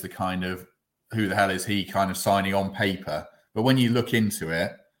Laryea is the kind of, who the hell is he kind of signing on paper? But when you look into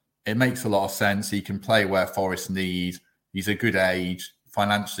it, it makes a lot of sense. He can play where Forest need. He's a good age.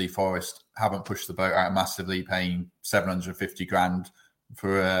 Financially, Forest haven't pushed the boat out massively, paying 750 grand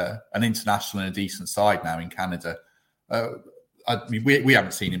for an international and a decent side now in Canada. We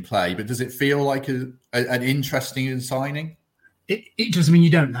haven't seen him play, but does it feel like an interesting signing? It does. I mean, you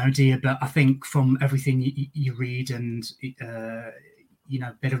don't know, do you? But I think from everything you read and a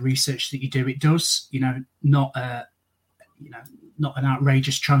bit of research that you do, it does. Not an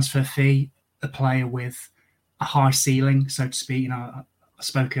outrageous transfer fee. A player with a high ceiling, so to speak. I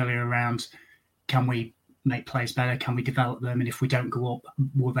spoke earlier around, can we make players better? Can we develop them? And if we don't go up,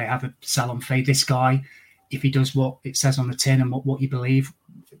 will they have a sell-on fee? This guy, if he does what it says on the tin and what you believe,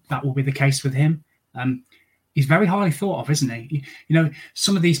 that will be the case with him. He's very highly thought of, isn't he?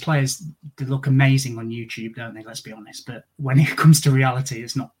 Some of these players, they look amazing on YouTube, don't they? Let's be honest. But when it comes to reality,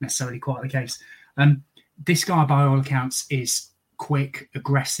 it's not necessarily quite the case. This guy, by all accounts, is quick,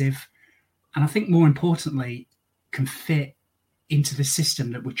 aggressive, and I think more importantly, can fit into the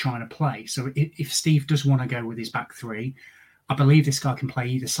system that we're trying to play. So if Steve does want to go with his back three, I believe this guy can play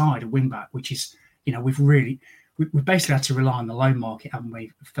either side, a wing back, which is, we've basically had to rely on the loan market, haven't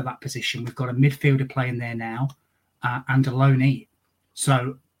we, for that position. We've got a midfielder playing there now and a loanee.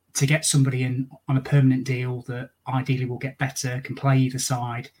 So to get somebody in on a permanent deal that ideally will get better, can play either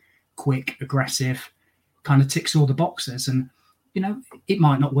side, quick, aggressive, kind of ticks all the boxes. And, it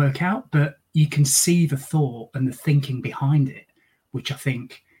might not work out, but you can see the thought and the thinking behind it, which I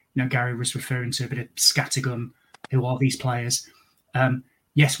think, Gary was referring to a bit of scattergun. Who are these players?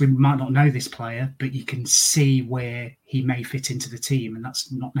 Yes, we might not know this player, but you can see where he may fit into the team, and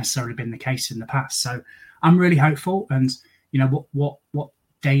that's not necessarily been the case in the past. So I'm really hopeful, and what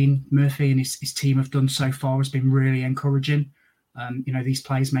Dane Murphy and his team have done so far has been really encouraging. These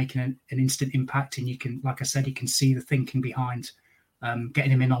players making an instant impact, and you can, like I said, you can see the thinking behind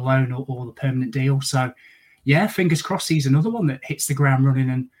getting him in on loan or the permanent deal. So, yeah, fingers crossed he's another one that hits the ground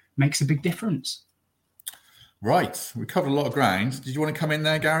running and makes a big difference. Right. We covered a lot of ground. Did you want to come in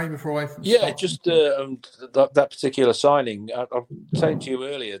there, Gary, before I start? Yeah, just that particular signing. I was saying to you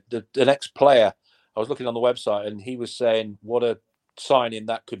earlier, the next player, I was looking on the website and he was saying what a signing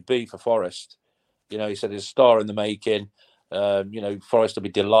that could be for Forest. He said he's a star in the making. Forest will be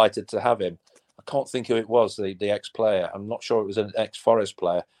delighted to have him. I can't think who it was, the ex-player. I'm not sure it was an ex-Forest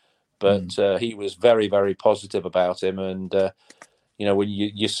player, but he was very, very positive about him. And, when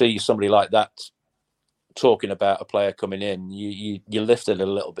you see somebody like that talking about a player coming in, you're lifted a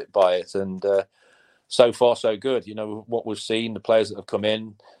little bit by it. And so far, so good. You know, what we've seen, the players that have come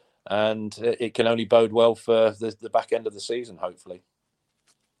in, and it can only bode well for the back end of the season, hopefully.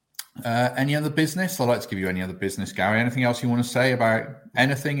 Any other business? I'd like to give you any other business, Gary. Anything else you want to say about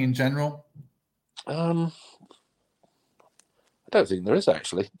anything in general? I don't think there is,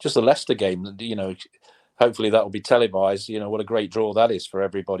 actually. Just the Leicester game, you know, hopefully that will be televised. You know, what a great draw that is for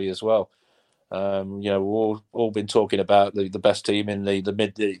everybody as well. You know, we've all been talking about the best team in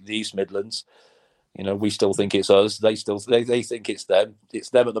the East Midlands. You know, we still think it's us. They think it's them. It's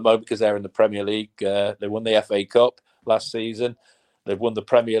them at the moment because they're in the Premier League. They won the FA Cup last season. They've won the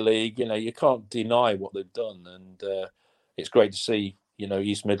Premier League. You know, you can't deny what they've done. And it's great to see, you know,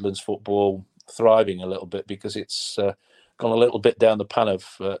 East Midlands football thriving a little bit, because it's gone a little bit down the pan of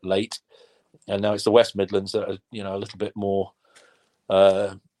late. And now it's the West Midlands that are, you know, a little bit more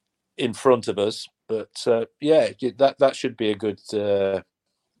in front of us. But that should be a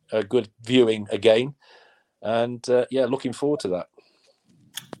good viewing again. And looking forward to that.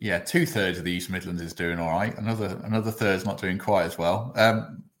 Yeah, 2/3 of the East Midlands is doing all right. Another third's not doing quite as well.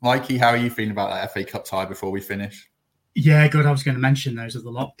 Mikey, how are you feeling about that FA Cup tie before we finish? Yeah, good. I was going to mention those of the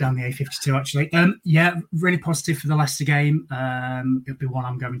lot down the A52, actually. Really positive for the Leicester game. It'll be one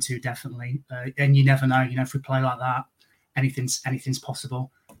I'm going to, definitely. And you never know, you know, if we play like that, anything's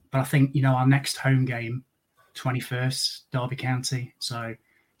possible. But I think, you know, our next home game, 21st, Derby County. So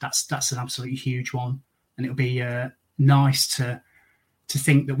that's an absolutely huge one. And it'll be nice to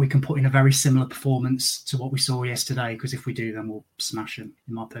think that we can put in a very similar performance to what we saw yesterday, because if we do, then we'll smash them,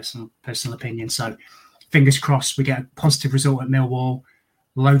 in my personal opinion. So fingers crossed we get a positive result at Millwall.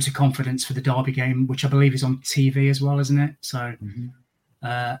 Loads of confidence for the Derby game, which I believe is on TV as well, isn't it? So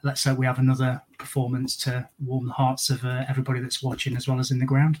let's hope we have another performance to warm the hearts of everybody that's watching as well as in the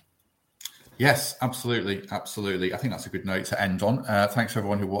ground. Yes, absolutely. I think that's a good note to end on. Thanks to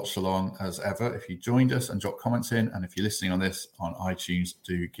everyone who watched along as ever. If you joined us and dropped comments in, and if you're listening on this on iTunes,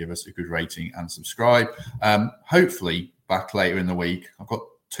 do give us a good rating and subscribe. Hopefully back later in the week. I've got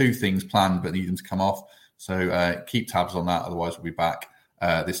 2 things planned, but need them to come off. So keep tabs on that. Otherwise, we'll be back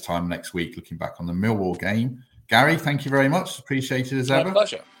this time next week, looking back on the Millwall game. Gary, thank you very much. Appreciate it as ever. My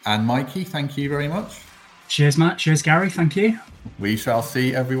pleasure. And Mikey, thank you very much. Cheers, Matt. Cheers, Gary. Thank you. We shall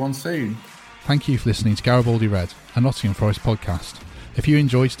see everyone soon. Thank you for listening to Garibaldi Red, a Nottingham Forest podcast. If you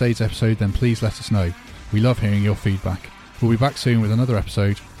enjoyed today's episode, then please let us know. We love hearing your feedback. We'll be back soon with another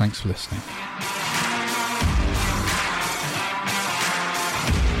episode. Thanks for listening.